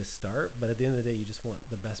way to start, but at the end of the day, you just want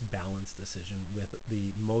the best balanced decision with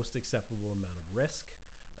the most acceptable amount of risk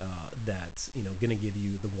that's going to give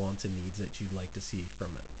you the wants and needs that you'd like to see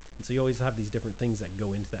from it. And so you always have these different things that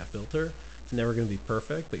go into that filter. It's never going to be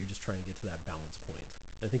perfect, but you're just trying to get to that balance point.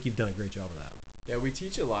 I think you've done a great job of that. Yeah, we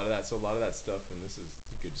teach a lot of that. So a lot of that stuff, and this is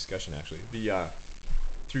a good discussion actually,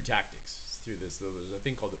 through tactics, through there's a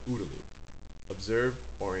thing called the OODA loop: observe,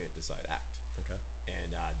 orient, decide, act. Okay.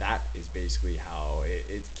 And that is basically how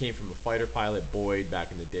it came from a fighter pilot, Boyd,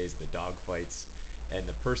 back in the days of the dogfights. And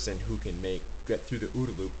the person who can get through the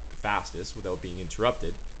OODA loop the fastest without being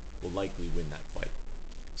interrupted will likely win that fight.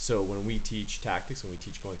 So when we teach tactics, when we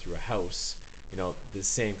teach going through a house, the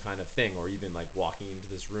same kind of thing, or even like walking into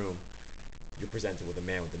this room, you're presented with a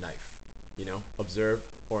man with a knife. Observe,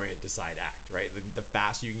 orient, decide, act, right? The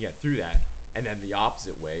faster you can get through that, and then the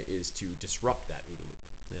opposite way is to disrupt that OODA loop.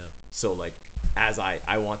 Yeah. So like, as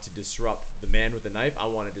I want to disrupt the man with the knife, I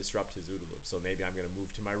want to disrupt his OODA loop. So maybe I'm going to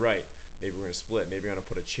move to my right. Maybe we're going to split. Maybe we're going to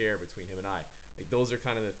put a chair between him and I. Like, those are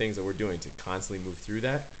kind of the things that we're doing to constantly move through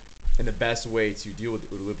that. And the best way to deal with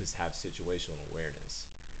the OODA loop is to have situational awareness,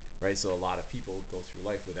 right? So a lot of people go through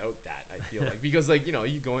life without that, I feel like, because like,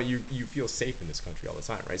 you feel safe in this country all the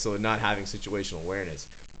time, right? So not having situational awareness,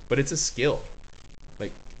 but it's a skill,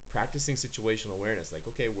 like practicing situational awareness. Like,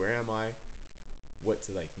 okay, where am I?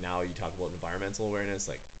 Now you talk about environmental awareness,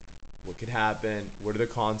 like what could happen? What are the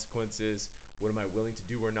consequences? What am I willing to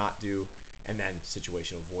do or not do? And then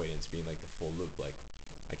situational avoidance being like the full loop, like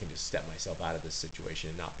I can just step myself out of this situation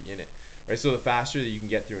and not be in it, right? So the faster that you can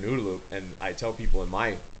get through an OODA loop, and I tell people in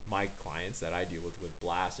my clients that I deal with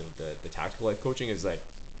Blast and with the tactical life coaching, is like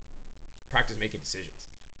practice making decisions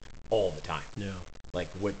all the time. Yeah. like,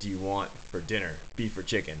 what do you want for dinner? Beef or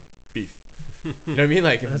chicken? Beef. You know what I mean?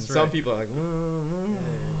 Like, That's some right. people are like,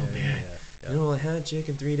 Yeah. you know, I had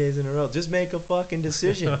chicken 3 days in a row. Just make a fucking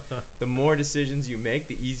decision. The more decisions you make,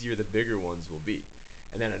 the easier the bigger ones will be.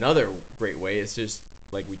 And then another great way is just,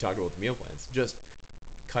 like we talked about with meal plans, just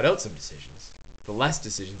cut out some decisions. The less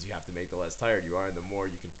decisions you have to make, the less tired you are, and the more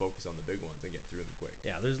you can focus on the big ones and get through them quick.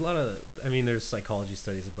 Yeah, there's a lot of, I mean, there's psychology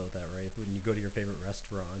studies about that, right? When you go to your favorite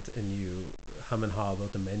restaurant and you hum and haw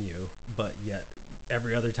about the menu, but yet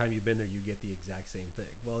every other time you've been there, you get the exact same thing.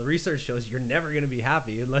 Well, the research shows you're never going to be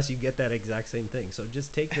happy unless you get that exact same thing. So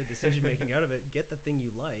just take the decision making out of it, get the thing you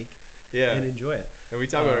like, Yeah. and enjoy it. And we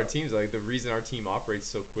talk about our teams, like the reason our team operates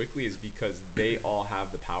so quickly is because they all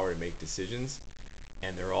have the power to make decisions,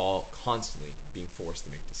 and they're all constantly being forced to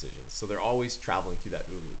make decisions. So they're always traveling through that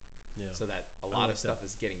OODA loop. Yeah. So that a I lot like of stuff that.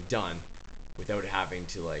 is getting done without having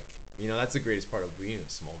to, like, you know, that's the greatest part of being a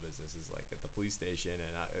small business is like at the police station,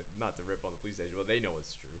 and not to rip on the police station, but they know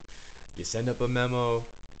it's true. You send up a memo,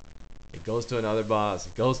 it goes to another boss,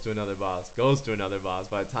 it goes to another boss, goes to another boss.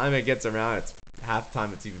 By the time it gets around, it's half the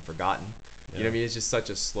time it's even forgotten. You know what I mean? It's just such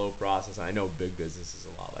a slow process. I know big business is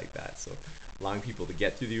a lot like that. So allowing people to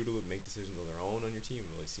get through the OODA loop, make decisions on their own on your team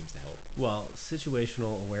really seems to help. Well,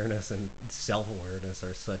 situational awareness and self-awareness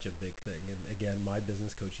are such a big thing. And again, my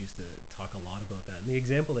business coach used to talk a lot about that. And the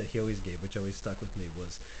example that he always gave, which always stuck with me,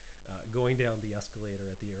 was going down the escalator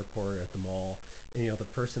at the airport or at the mall, and, you know, the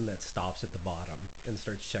person that stops at the bottom and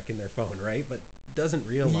starts checking their phone, right? But doesn't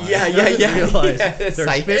realize, realize Yes, there's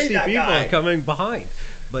I hate 50 that people guy. coming behind.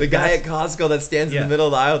 But The guy that's- at Costco that stands in Yeah. the middle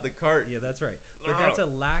of the aisle with the cart. Yeah, that's right. But that's a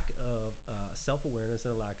lack of self-awareness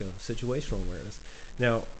and a lack of situational awareness.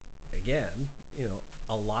 Now, again, you know,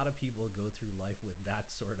 a lot of people go through life with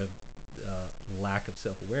that sort of lack of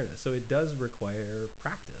self-awareness. So it does require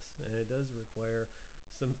practice, and it does require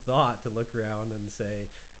some thought to look around and say,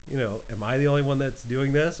 you know, am I the only one that's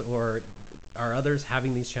doing this, or are others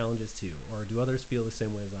having these challenges too, or do others feel the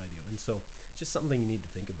same way as I do? And so it's just something you need to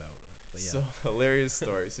think about. But yeah. So hilarious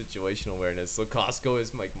story, situational awareness. So Costco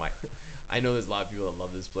is like I know there's a lot of people that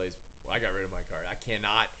love this place. I got rid of my cart. I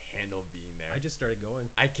cannot handle being there. I just started going.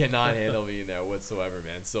 I cannot handle being there whatsoever,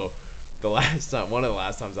 man. So one of the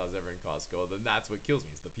last times I was ever in Costco, then that's what kills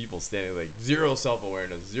me. Is the people standing like zero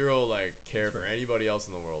self-awareness, zero like care That's for right. anybody else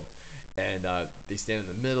in the world. And they stand in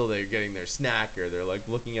the middle, they're getting their snack, or they're like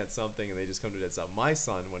looking at something, and they just come to that stuff. My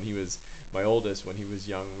son, my oldest, when he was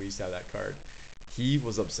young, we used to have that cart. He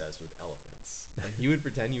was obsessed with elephants, and he would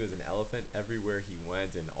pretend he was an elephant everywhere he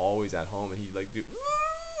went, and always at home, and he'd like do.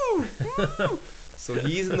 Woo, woo. So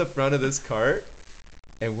he's in the front of this cart,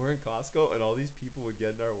 and we're in Costco, and all these people would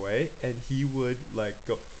get in our way, and he would like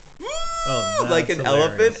go. Woo, Oh, like that's an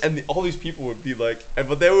hilarious. elephant, and all these people would be like,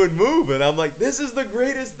 but they would move, and I'm like, this is the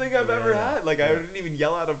greatest thing I've ever Yeah. had. Like, I didn't even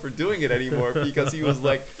yell at him for doing it anymore because he was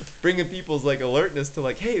like bringing people's like alertness to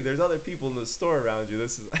like, hey, there's other people in the store around you.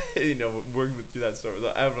 This is, you know, working through that store.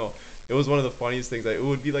 I don't know. It was one of the funniest things. It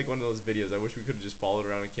would be like one of those videos. I wish we could have just followed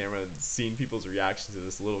around a camera and seen people's reactions to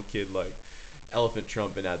this little kid like elephant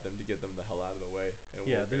trumping at them to get them the hell out of the way. And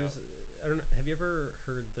Yeah, woken there's. up. I don't know. Have you ever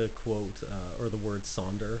heard the quote or the word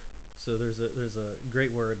sonder? So there's a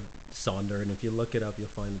great word, sonder, and if you look it up, you'll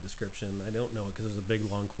find the description. I don't know it because there's a big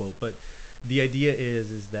long quote, but the idea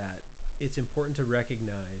is that it's important to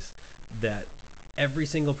recognize that every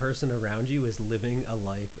single person around you is living a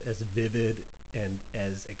life as vivid and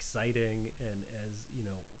as exciting and as, you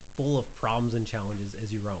know, full of problems and challenges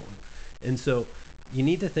as your own. And so you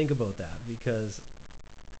need to think about that because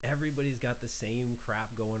everybody's got the same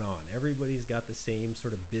crap going on. Everybody's got the same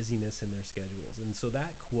sort of busyness in their schedules. And so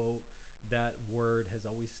that quote, that word has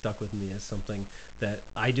always stuck with me as something that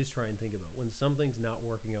I just try and think about. When something's not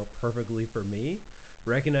working out perfectly for me,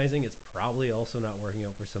 recognizing it's probably also not working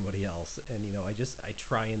out for somebody else. And, you know, I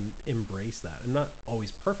try and embrace that. I'm not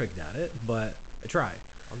always perfect at it, but I try.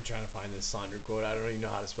 I'm trying to find this Sonder quote. I don't even know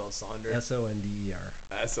how to spell Sonder. Sonder.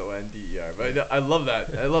 Sonder. But I love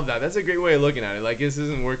that. I love that. That's a great way of looking at it. Like this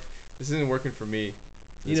isn't working for me.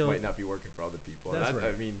 This might not be working for other people. And That's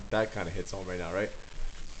right. I mean, that kind of hits home right now, right?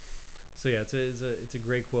 So yeah, it's a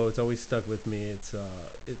great quote. It's always stuck with me. It's I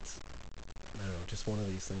don't know, just one of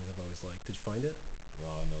these things I've always liked. Did you find it?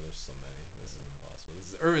 Oh no, there's so many. This is impossible.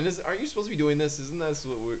 This is Irvin. Aren't you supposed to be doing this? Isn't that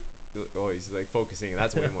what we're? Oh, he's like focusing.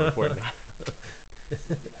 That's way more important. Thank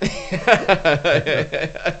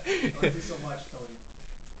you so much,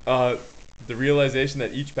 Tony. The realization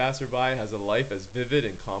that each passerby has a life as vivid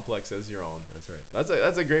and complex as your own. That's right.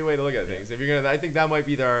 That's a great way to look at Yeah. things. If you're gonna, I think that might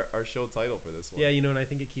be our show title for this one. Yeah, you know, and I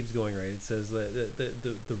think it keeps going, right? It says that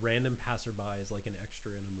the random passerby is like an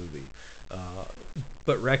extra in a movie.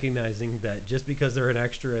 But recognizing that just because they're an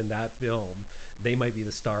extra in that film, they might be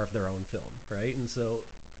the star of their own film, right? And so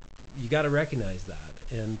you got to recognize that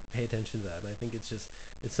and pay attention to that. And I think it's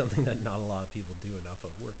something that not a lot of people do enough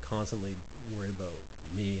of. We're constantly worried about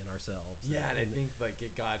me and ourselves. Yeah, and I think like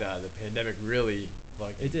it got the pandemic really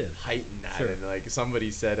like It did. heightened that. Sure. And like somebody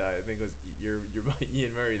said, I think it was your buddy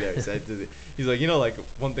Ian Murray there said he's like, you know, like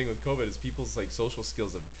one thing with COVID is people's like social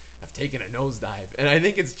skills have taken a nosedive, and I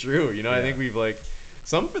think it's true. You know, I Yeah. think we've like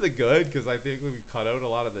some for the good, because I think we've cut out a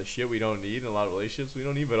lot of the shit we don't need and a lot of relationships we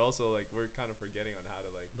don't need, but also like we're kind of forgetting on how to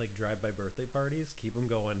like drive-by birthday parties, keep them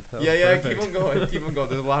going. That was yeah, perfect. keep them going, keep them going.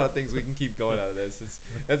 There's a lot of things we can keep going out of this.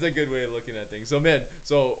 That's a good way of looking at things. So man,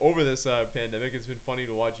 so over this pandemic, it's been funny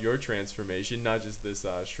to watch your transformation, not just this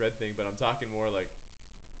shred thing, but I'm talking more like,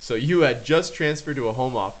 so you had just transferred to a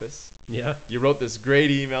home office. Yeah, You wrote this great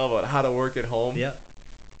email about how to work at home. yeah,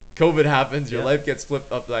 COVID happens, your Yeah. life gets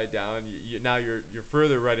flipped upside down. Now you're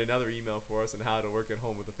further write another email for us on how to work at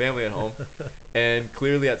home with the family at home, and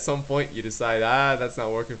clearly at some point you decide that's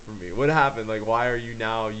not working for me. What happened? Like, why are you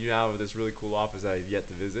now have this really cool office that I've yet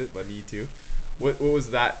to visit but need to? What was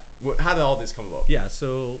that? How did all this come about? yeah.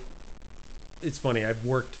 So it's funny. I've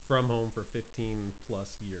worked from home for 15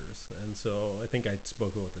 plus years, and so I think I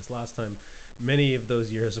spoke about this last time. Many of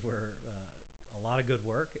those years were a lot of good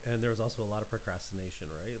work, and there was also a lot of procrastination.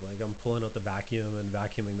 Right, like I'm pulling out the vacuum and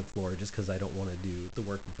vacuuming the floor just because I don't want to do the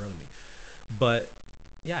work in front of me. But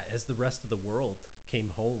yeah, as the rest of the world came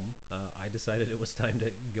home, I decided it was time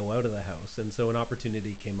to go out of the house, and so an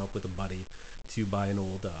opportunity came up with a buddy to buy an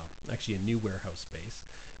old, actually a new warehouse space.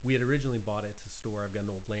 We had originally bought it to store. I've got an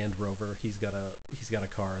old Land Rover. He's got a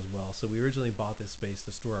car as well. So we originally bought this space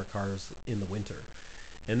to store our cars in the winter.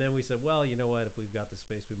 And then we said, well, you know what? If we've got the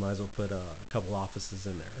space, we might as well put a couple offices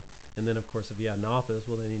in there. And then, of course, if you had an office,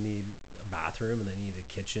 well, then you need a bathroom, and then you need a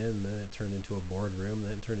kitchen, and then it turned into a boardroom, and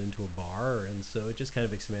then it turned into a bar, and so it just kind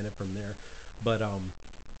of expanded from there. But I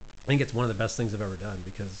think it's one of the best things I've ever done,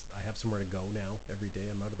 because I have somewhere to go now every day.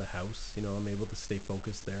 I'm out of the house. You know, I'm able to stay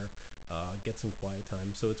focused there, get some quiet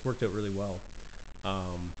time. So it's worked out really well.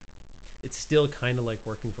 It's still kind of like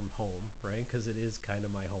working from home, right? Because it is kind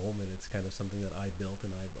of my home, and it's kind of something that I built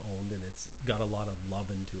and I've owned, and it's got a lot of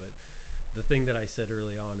love into it. The thing that I said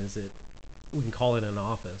early on is that we can call it an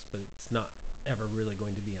office, but it's not ever really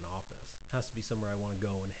going to be an office. It has to be somewhere I want to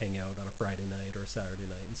go and hang out on a Friday night or a Saturday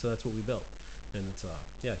night, and so that's what we built. And it's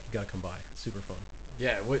yeah, you gotta come by. It's super fun.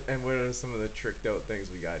 Yeah. What are some of the tricked out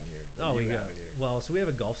things we got in here? Oh, we You got have in here? well, so we have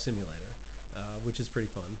a golf simulator, which is pretty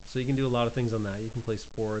fun. So you can do a lot of things on that. You can play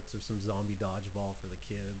sports or some zombie dodgeball for the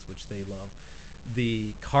kids, which they love.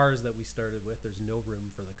 The cars that we started with, there's no room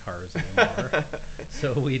for the cars anymore.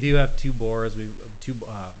 So we do have two bars.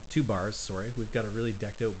 Two bars. Sorry, we've got a really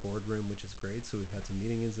decked out boardroom, which is great. So we've had some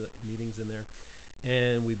meetings in there,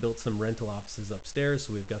 and we built some rental offices upstairs.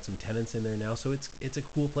 So we've got some tenants in there now. So it's a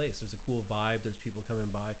cool place. There's a cool vibe. There's people coming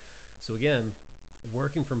by. So again,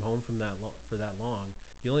 working from home for that long,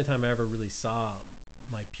 the only time I ever really saw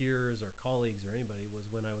my peers or colleagues or anybody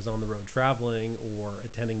was when I was on the road traveling or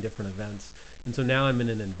attending different events. And so now I'm in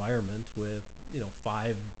an environment with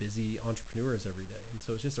 5 busy entrepreneurs every day, and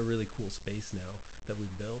so it's just a really cool space now that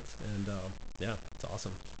we've built. And yeah, it's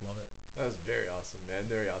awesome. Love it. That was very awesome, man.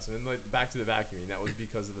 Very awesome. And like back to the vacuuming, that was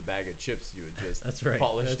because of the bag of chips you had just That's right.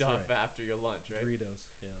 polished That's off right. after your lunch, right? Doritos.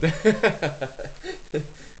 Yeah.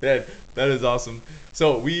 that is awesome.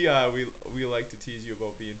 So we like to tease you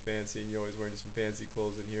about being fancy, and you're always wearing some fancy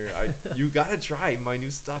clothes in here. You gotta try my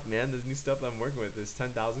new stuff, man. This new stuff that I'm working with, this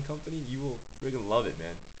 10,000 company. You will freaking love it,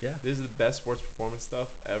 man. Yeah. This is the best sports performance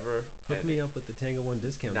stuff ever. Hook And me up with the Tango One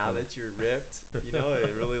discount now code. that you're ripped, it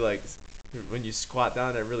really like when you squat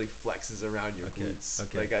down, it really flexes around your Okay, glutes.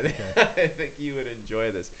 okay, Like okay. I think you would enjoy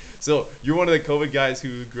this. So you're one of the COVID guys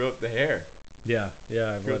who grew up the hair. Yeah,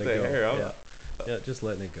 I've Grew let up it the go. hair, huh? Yeah, just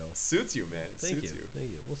letting it go. Suits you, man. It Thank suits you.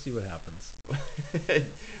 Thank you. We'll see what happens.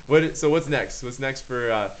 So what's next? What's next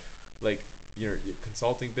for like your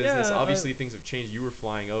consulting business? Yeah, Obviously things have changed. You were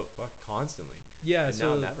flying out constantly. Yeah, And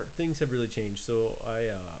so now never. things have really changed. So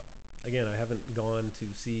I haven't gone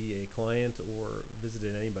to see a client or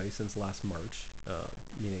visited anybody since last March,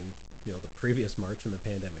 meaning the previous March when the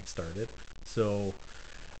pandemic started. So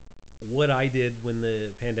what I did when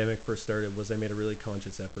the pandemic first started was I made a really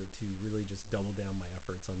conscious effort to really just double down my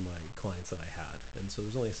efforts on my clients that I had. And so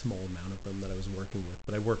there's only a small amount of them that I was working with,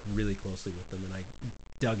 but I worked really closely with them, and I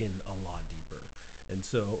dug in a lot deeper. And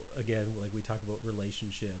so again, like we talk about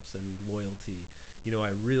relationships and loyalty, I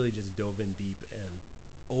really just dove in deep and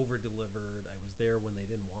over delivered. I was there when they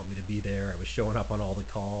didn't want me to be there. I was showing up on all the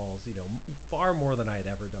calls, far more than I had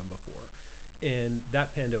ever done before. And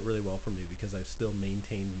that panned out really well for me because I've still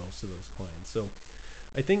maintained most of those clients. So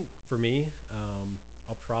I think for me,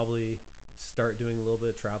 I'll probably start doing a little bit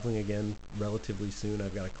of traveling again relatively soon.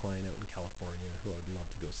 I've got a client out in California who I'd love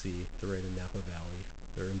to go see. They're right in Napa Valley.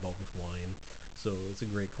 They're involved with wine. So it's a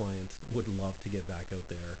great client. Would love to get back out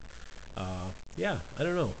there. Yeah, I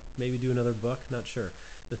don't know. Maybe do another book. Not sure.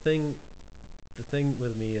 The thing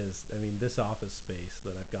with me is, this office space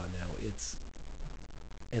that I've got now, it's,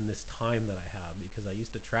 and this time that I have, because I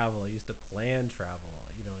used to travel, I used to plan travel,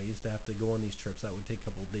 I used to have to go on these trips that would take a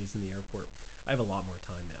couple of days in the airport. I have a lot more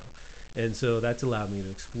time now. And so that's allowed me to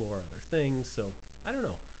explore other things. So I don't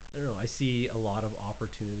know. I see a lot of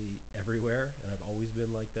opportunity everywhere, and I've always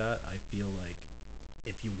been like that. I feel like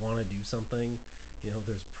if you want to do something,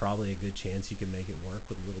 there's probably a good chance you can make it work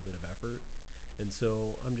with a little bit of effort. And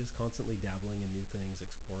so I'm just constantly dabbling in new things,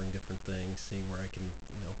 exploring different things, seeing where I can,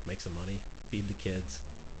 make some money, feed the kids,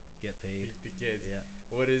 get paid. Feed the kids. Yeah.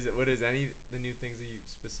 What is the new things that you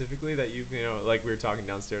specifically that you like we were talking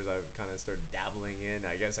downstairs, I've kind of started dabbling in.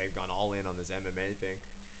 I guess I've gone all in on this MMA thing.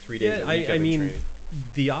 3 days a week I've been training.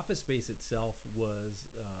 The office space itself was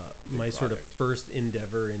my sort of first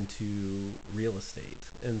endeavor into real estate.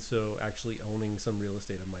 And so actually owning some real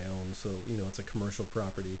estate of my own. So, it's a commercial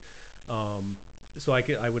property. So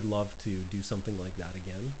I would love to do something like that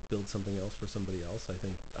again, build something else for somebody else. I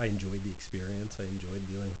think I enjoyed the experience. I enjoyed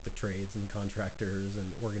dealing with the trades and the contractors and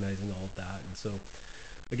organizing all of that. And so,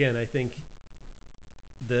 again, I think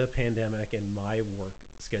the pandemic and my work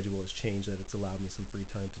schedule has changed, that it's allowed me some free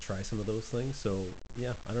time to try some of those things. So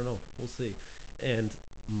yeah, I don't know. We'll see. And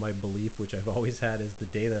my belief, which I've always had, is the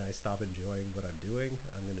day that I stop enjoying what I'm doing,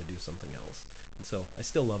 I'm going to do something else. And so I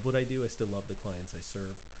still love what I do. I still love the clients I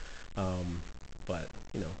serve. But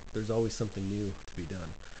there's always something new to be done.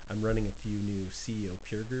 I'm running a few new CEO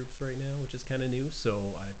peer groups right now, which is kind of new.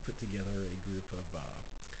 So I put together a group of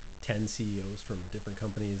 10 CEOs from different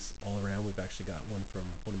companies all around. We've actually got one from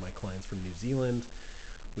one of my clients from New Zealand.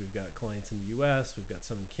 We've got clients in the US, we've got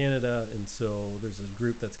some in Canada. And so there's a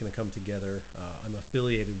group that's going to come together. I'm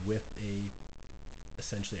affiliated with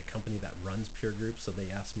essentially a company that runs peer groups. So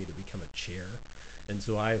they asked me to become a chair. And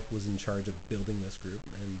so I was in charge of building this group,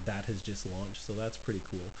 and that has just launched. So that's pretty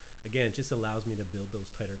cool. Again, it just allows me to build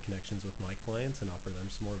those tighter connections with my clients and offer them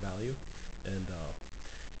some more value. And,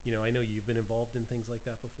 I know you've been involved in things like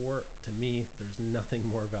that before. To me, there's nothing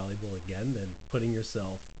more valuable, again, than putting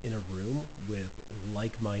yourself in a room with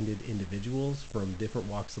like-minded individuals from different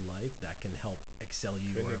walks of life that can help excel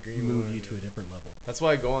you or move you to a different level. That's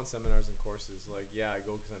why I go on seminars and courses. Like, yeah, I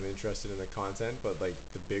go because I'm interested in the content, but like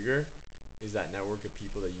the bigger is that network of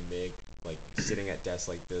people that you make, like sitting at desks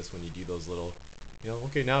like this when you do those little,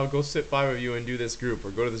 okay, now go sit 5 of you and do this group, or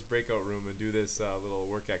go to this breakout room and do this little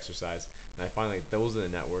work exercise. And I find like those are the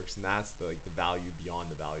networks, and that's the value beyond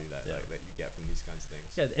the value that that you get from these kinds of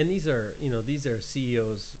things. Yeah, and these are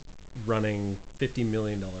CEOs running $50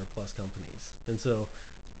 million plus companies, and so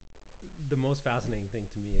the most fascinating thing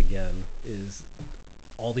to me again is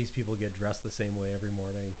all these people get dressed the same way every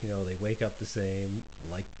morning. They wake up the same,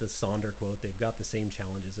 like the Sonder quote, they've got the same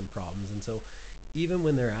challenges and problems. And so even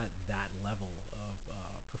when they're at that level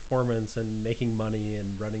of performance and making money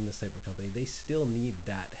and running this type of company, they still need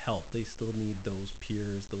that help. They still need those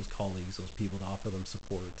peers, those colleagues, those people to offer them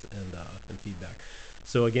support and feedback.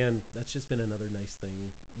 So again, that's just been another nice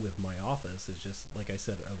thing with my office, is just, like I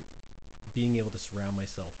said, being able to surround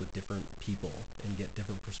myself with different people and get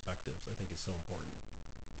different perspectives, I think is so important.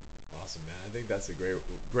 Awesome, man. I think that's a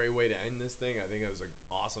great way to end this thing. I think it was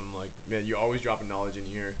awesome. Like, man, you're always dropping knowledge in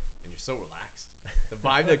here, and you're so relaxed. The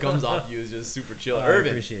vibe that comes off you is just super chill. Irvin, I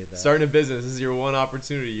appreciate that. Starting a business, this is your one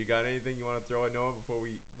opportunity. You got anything you want to throw at Noah before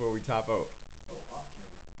we top out?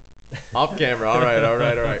 Off camera. All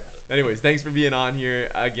right. Anyways, thanks for being on here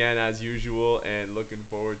again as usual, and looking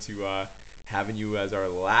forward to having you as our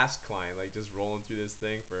last client. Like, just rolling through this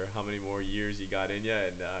thing for how many more years you got in you,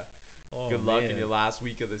 and good luck in your last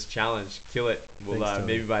week of this challenge. Kill it. We'll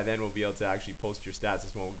maybe by then we'll be able to actually post your stats.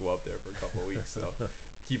 This won't go up there for a couple of weeks. So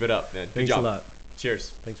keep it up, man. Good Thanks job. a lot. Cheers.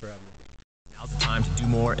 Thanks for having me. Now's the time to do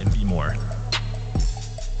more and be more.